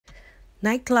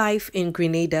Nightlife in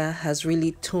Grenada has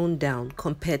really toned down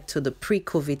compared to the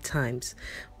pre-COVID times,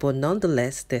 but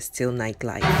nonetheless, there's still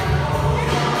nightlife.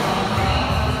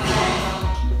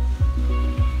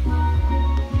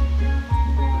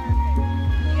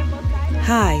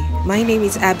 Hi, my name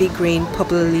is Abby Green,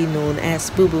 popularly known as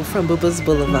Boo Boo from Boo Boo's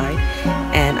Boulevard,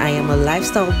 and I am a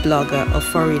lifestyle blogger of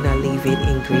foreigner living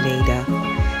in Grenada.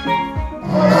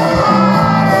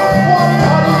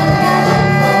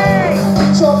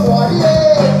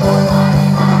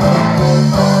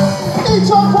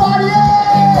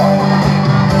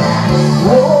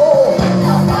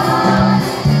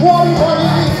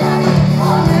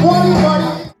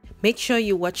 Make sure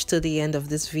you watch to the end of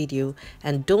this video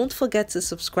and don't forget to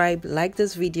subscribe, like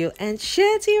this video and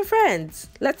share to your friends.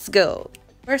 Let's go!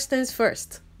 First things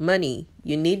first, money.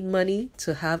 You need money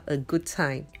to have a good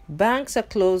time. Banks are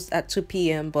closed at 2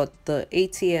 p.m. but the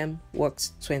ATM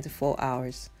works 24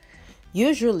 hours.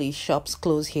 Usually shops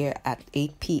close here at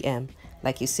 8 p.m.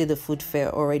 Like you see the food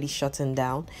fair already shutting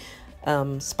down.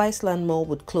 Spiceland Mall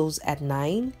would close at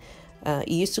 9. It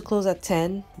used to close at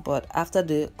 10, but after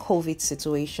the COVID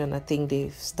situation, I think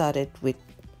they've started with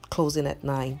closing at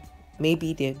 9.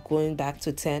 Maybe they're going back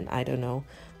to 10, I don't know,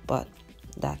 but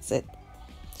that's it.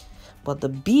 But the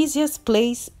busiest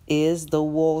place is the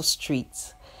Wall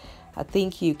Street. I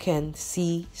think you can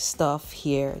see stuff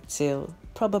here till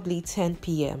probably 10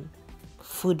 p.m.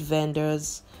 Food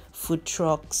vendors, food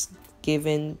trucks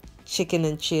giving chicken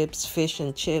and chips, fish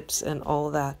and chips and all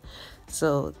that.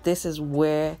 So this is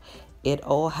where it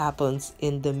all happens,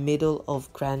 in the middle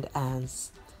of Grand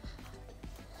Anse.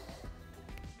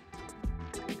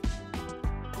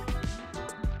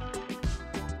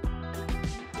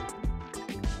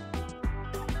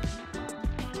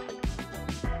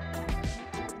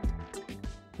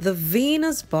 The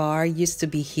Venus Bar used to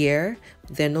be here.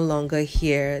 They're no longer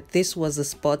here. This was a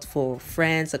spot for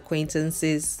friends,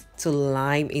 acquaintances to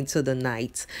lime into the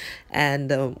night.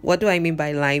 And what do I mean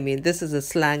by liming? This is a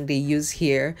slang they use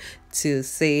here to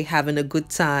say having a good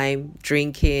time,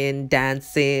 drinking,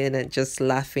 dancing, and just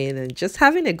laughing and just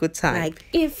having a good time. Like,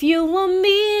 if you want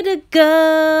me to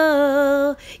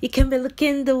go, you can be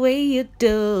looking the way you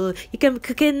do. You can be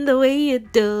cooking the way you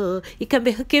do. You can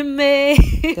be hooking me.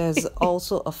 There's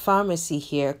also a pharmacy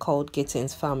here called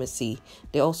Gittins Pharmacy.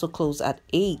 They also close at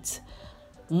 8.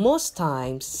 Most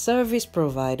times, service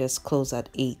providers close at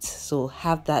 8. So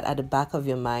have that at the back of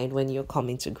your mind when you're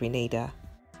coming to Grenada.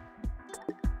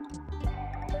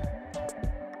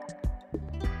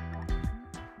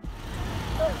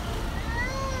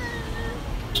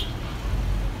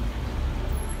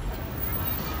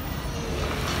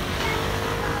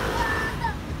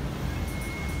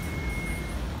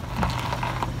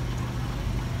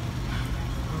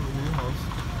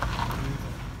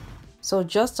 So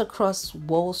just across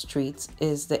Wall Street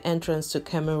is the entrance to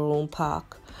Cameroon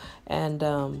Park,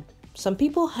 and some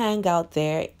people hang out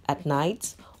there at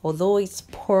night, although it's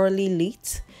poorly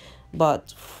lit.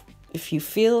 But if you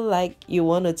feel like you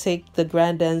want to take the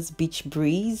Grand Anse beach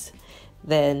breeze,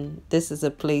 then this is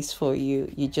a place for you.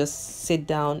 You just sit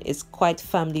down. It's quite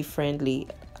family friendly.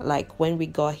 Like when we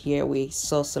got here, we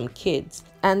saw some kids.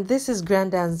 And this is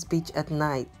Grand Anse Beach at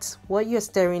night. What you're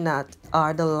staring at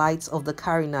are the lights of the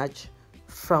carriage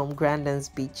from Grand Anse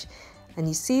Beach. And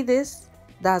you see this?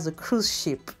 That's a cruise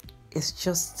ship. It's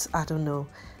just, I don't know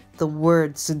the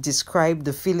words to describe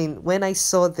the feeling. When I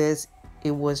saw this,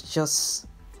 it was just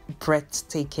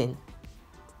breathtaking.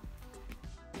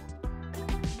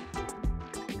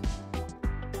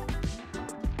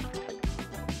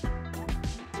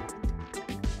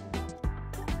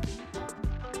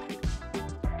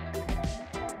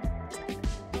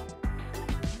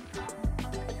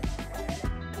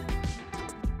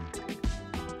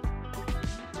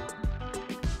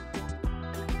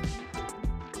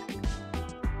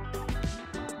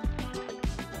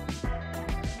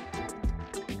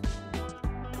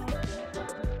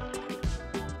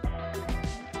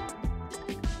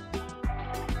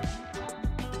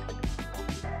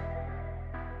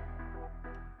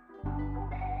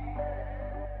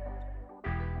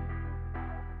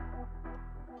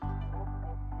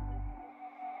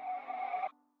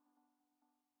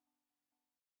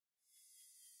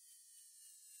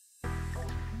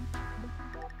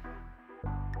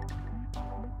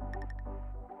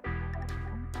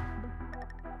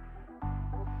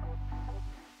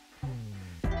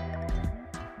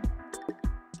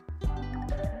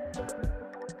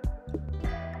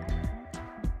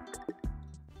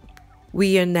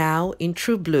 We are now in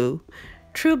True Blue.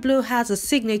 True Blue has a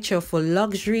signature for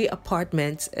luxury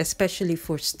apartments, especially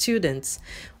for students.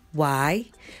 Why?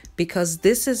 Because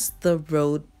this is the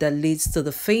road that leads to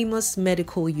the famous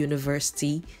medical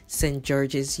university, St.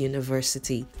 George's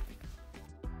University.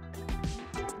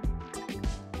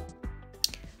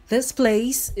 This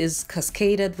place is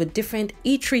cascaded with different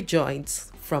eatery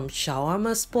joints, from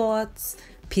shawarma spots,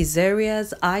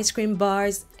 pizzerias, ice cream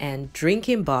bars, and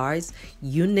drinking bars,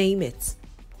 you name it.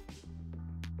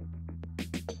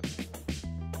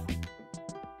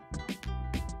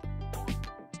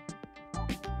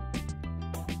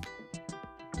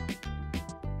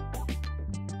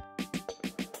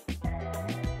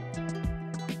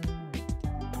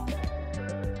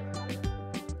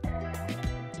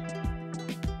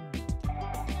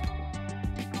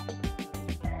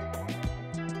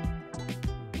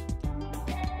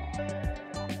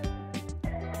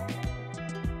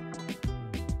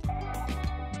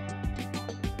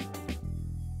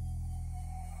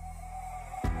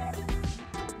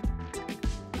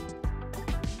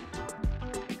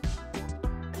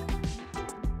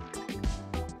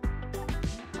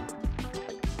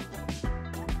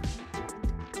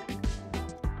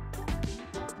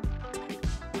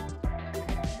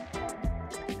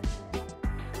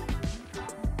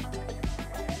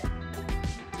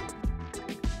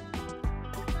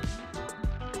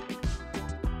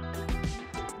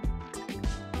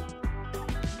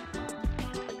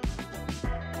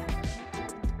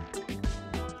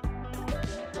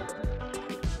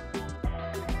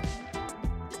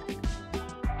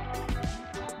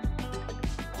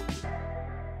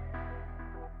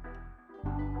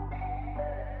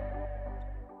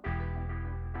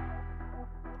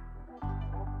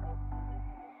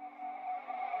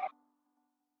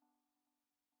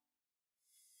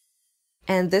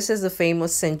 And this is the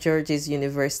famous St. George's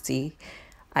University.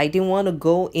 I didn't want to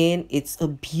go in. It's a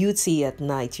beauty at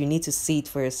night. You need to see it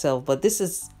for yourself. But this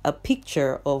is a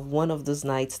picture of one of those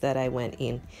nights that I went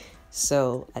in.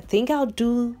 So I think I'll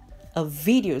do a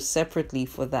video separately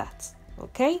for that.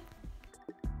 Okay?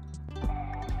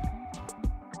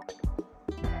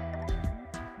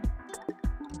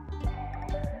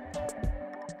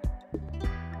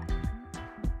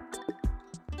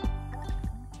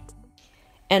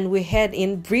 And we head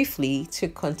in briefly to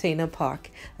Container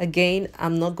Park. Again,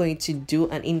 I'm not going to do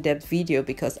an in-depth video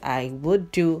because I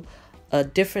would do a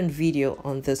different video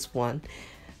on this one.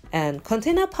 And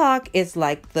Container Park is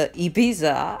like the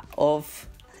Ibiza of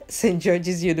St.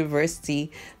 George's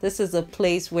University. This is a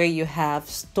place where you have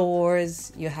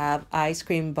stores, you have ice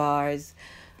cream bars.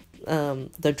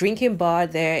 The drinking bar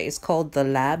there is called The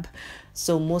Lab.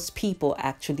 So most people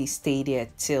actually stay there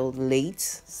till late,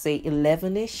 say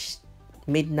 11ish.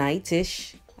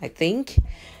 Midnight-ish, I think.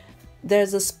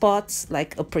 There's a spot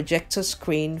like a projector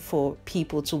screen for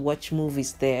people to watch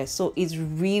movies there, so it's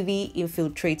really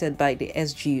infiltrated by the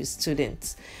SGU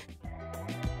students.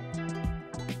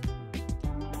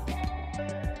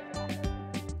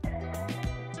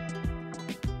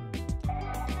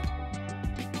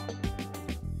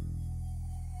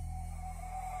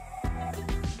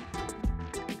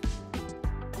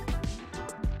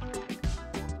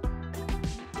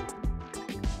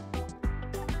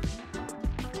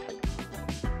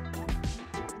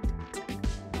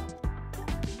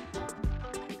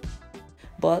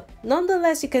 But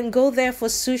nonetheless, you can go there for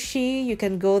sushi, you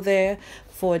can go there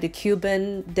for the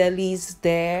Cuban delis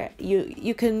there.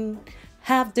 You can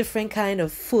have different kind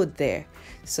of food there.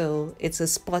 So it's a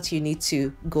spot you need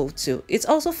to go to. It's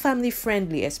also family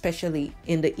friendly, especially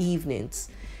in the evenings.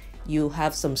 You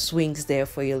have some swings there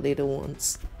for your little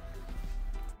ones.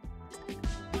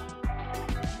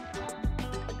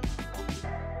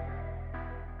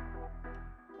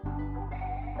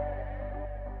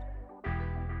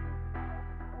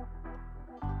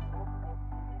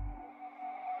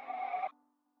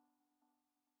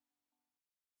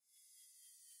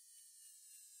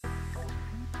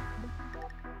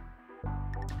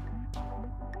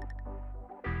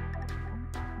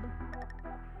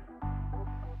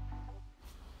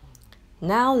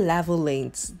 Now Lavo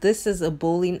Lanes. This is a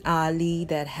bowling alley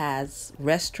that has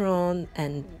restaurant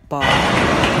and bar.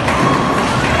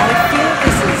 I feel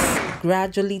this is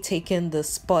gradually taking the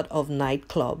spot of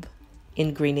nightclub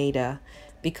in Grenada,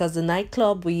 because the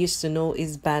nightclub we used to know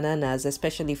is Bananas,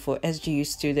 especially for SGU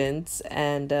students,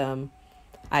 and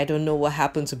I don't know what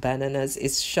happened to Bananas.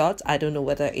 It's short. I don't know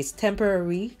whether it's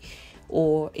temporary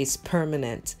or it's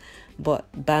permanent, but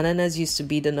Bananas used to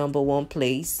be the #1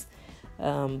 place.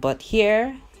 But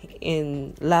here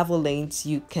in Lavo Lanes,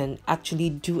 you can actually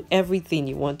do everything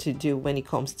you want to do when it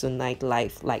comes to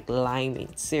nightlife, like liming.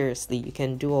 Seriously, you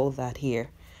can do all that here.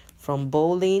 From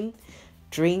bowling,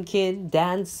 drinking,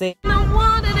 dancing. I don't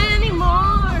want it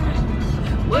anymore.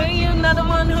 Will you not you're the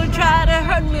one who tried to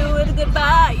hurt me with a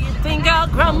goodbye. You think I'll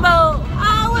crumble?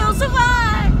 I will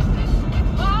survive.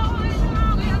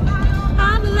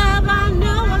 I'm in love, I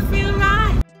know I feel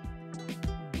right.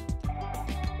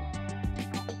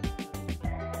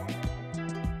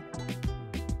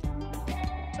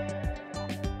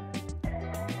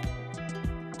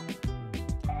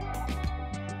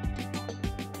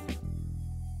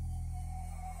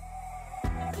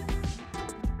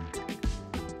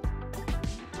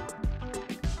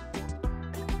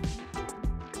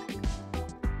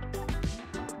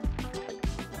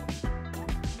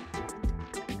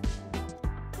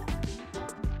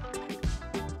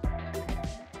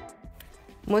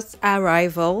 Most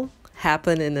arrival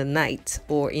happen in the night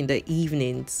or in the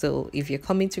evening. So if you're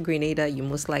coming to Grenada, you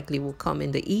most likely will come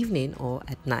in the evening or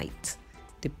at night.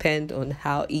 Depend on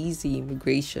how easy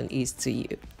immigration is to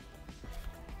you.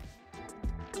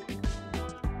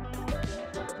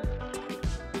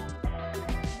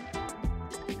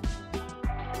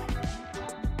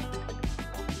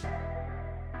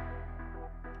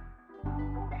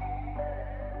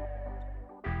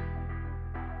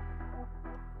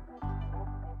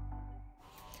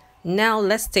 Now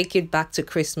let's take it back to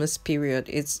Christmas period.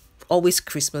 It's always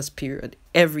Christmas period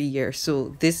every year,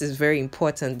 so this is very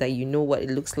important that you know what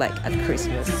it looks like at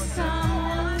Christmas.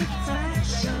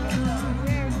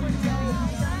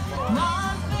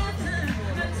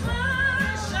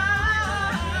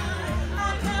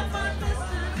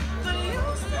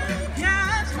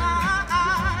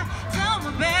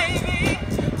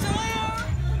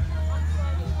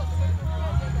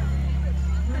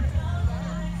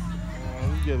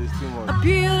 A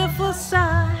beautiful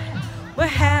sight, we're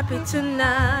happy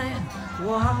tonight,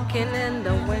 walking in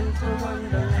the winter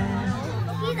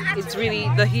wonderland. It's really,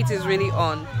 the heat is really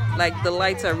on, like the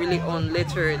lights are really on,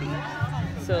 literally.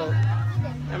 So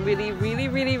I'm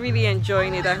really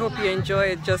enjoying it. I hope you enjoy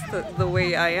it just the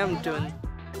way I am doing.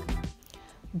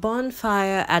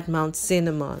 Bonfire at Mount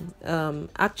Cinnamon.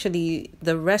 Actually,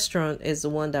 the restaurant is the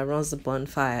one that runs the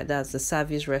bonfire. That's the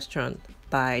service restaurant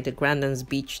by the Grandans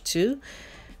Beach too.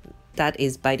 That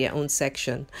is by their own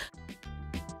section.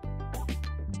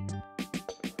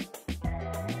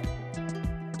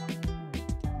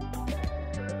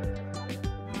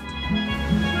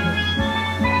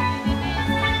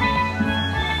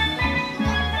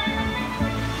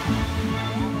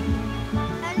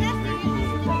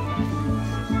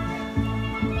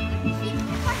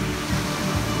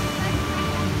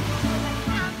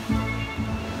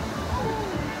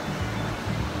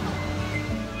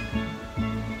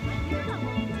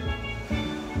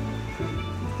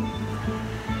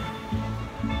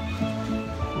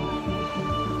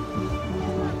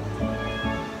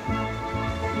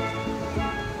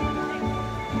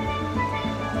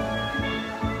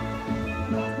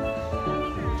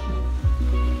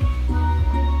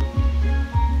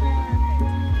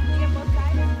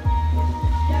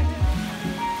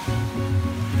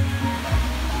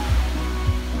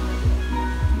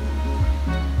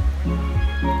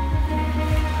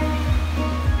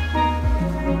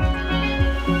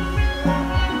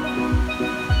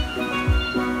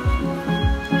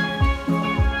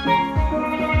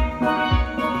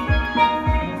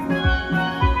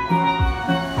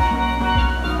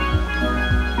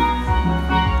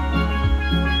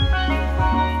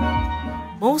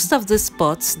 Most of the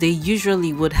spots, they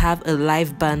usually would have a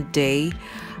live band day.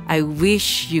 I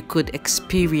wish you could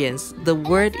experience, the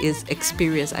word is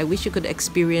experience, I wish you could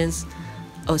experience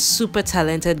a super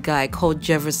talented guy called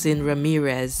Jefferson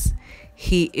Ramirez.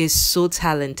 He is so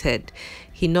talented.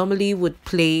 He normally would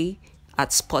play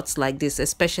at spots like this,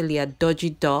 especially at Dodgy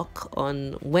Dock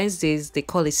on Wednesdays. They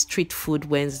call it Street Food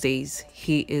Wednesdays.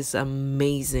 He is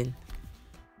amazing.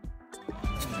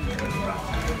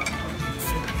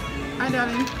 Hi,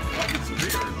 darling.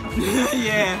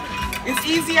 Yeah, it's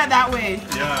easier that way.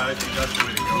 Yeah, I think that's the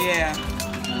way to go. Yeah.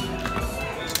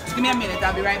 Give me a minute,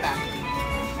 I'll be right back.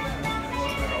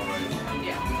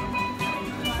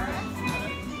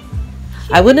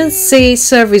 I wouldn't say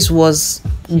service was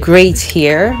great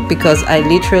here because I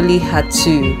literally had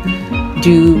to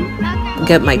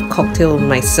get my cocktail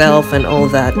myself and all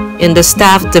that. In the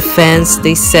staff defense,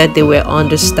 they said they were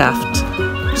understaffed.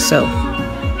 So,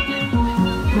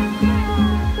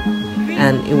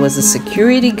 and it was a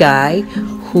security guy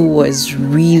who was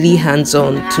really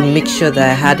hands-on to make sure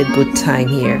that I had a good time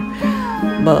here.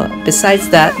 But besides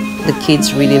that, the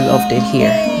kids really loved it here.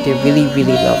 They really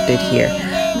loved it here.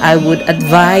 I would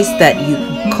advise that you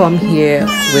come here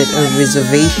with a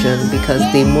reservation because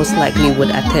they most likely would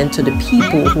attend to the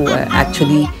people who are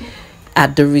actually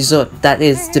at the resort. That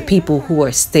is, the people who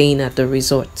are staying at the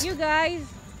resort. You guys,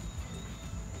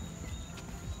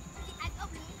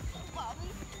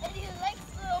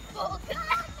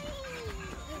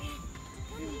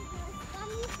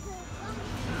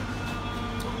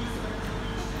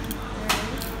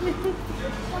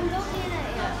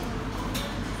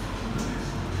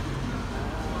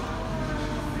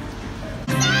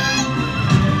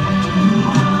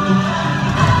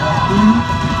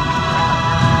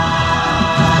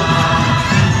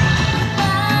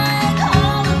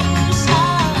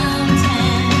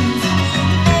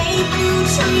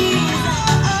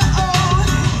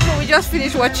 We just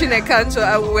finished watching Encanto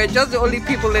and we were just the only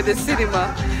people in the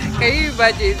cinema. Can you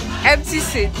imagine? Empty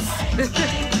seats.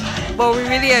 But we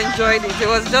really enjoyed it. It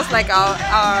was just like our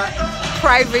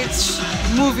private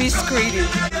movie screening.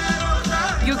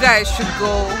 You guys should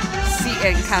go see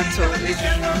Encanto. It's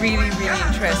really, really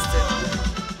interesting.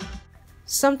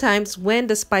 Sometimes when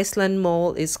the Spiceland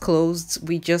Mall is closed,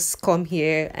 we just come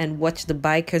here and watch the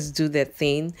bikers do their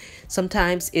thing.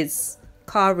 Sometimes it's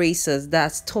car racers,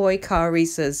 that's toy car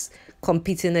racers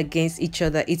competing against each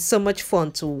other. It's so much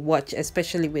fun to watch,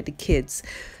 especially with the kids.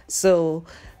 So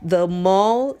the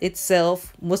mall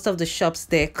itself, most of the shops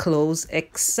there close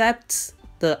except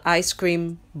the ice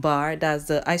cream bar, that's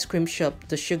the ice cream shop,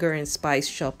 the sugar and spice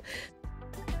shop.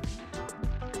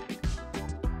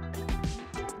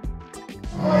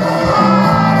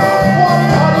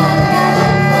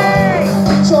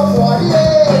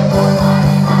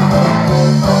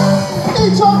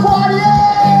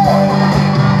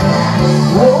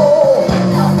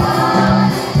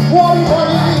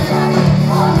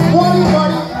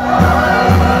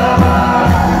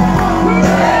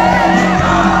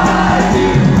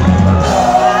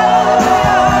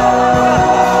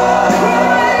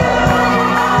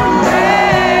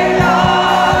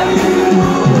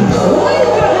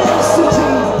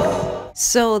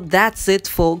 So that's it,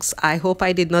 folks. I hope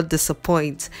I did not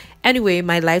disappoint. Anyway,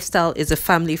 my lifestyle is a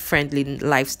family-friendly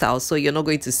lifestyle, so you're not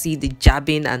going to see the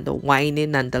jabbing and the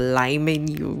whining and the liming.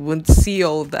 You won't see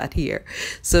all that here.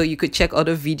 So you could check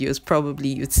other videos. Probably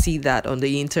you'd see that on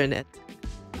the internet.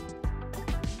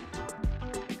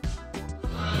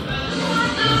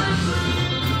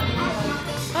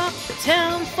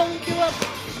 Uptown funk you up.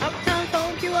 Uptown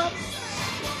funk you up.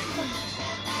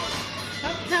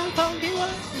 Uptown funk you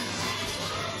up.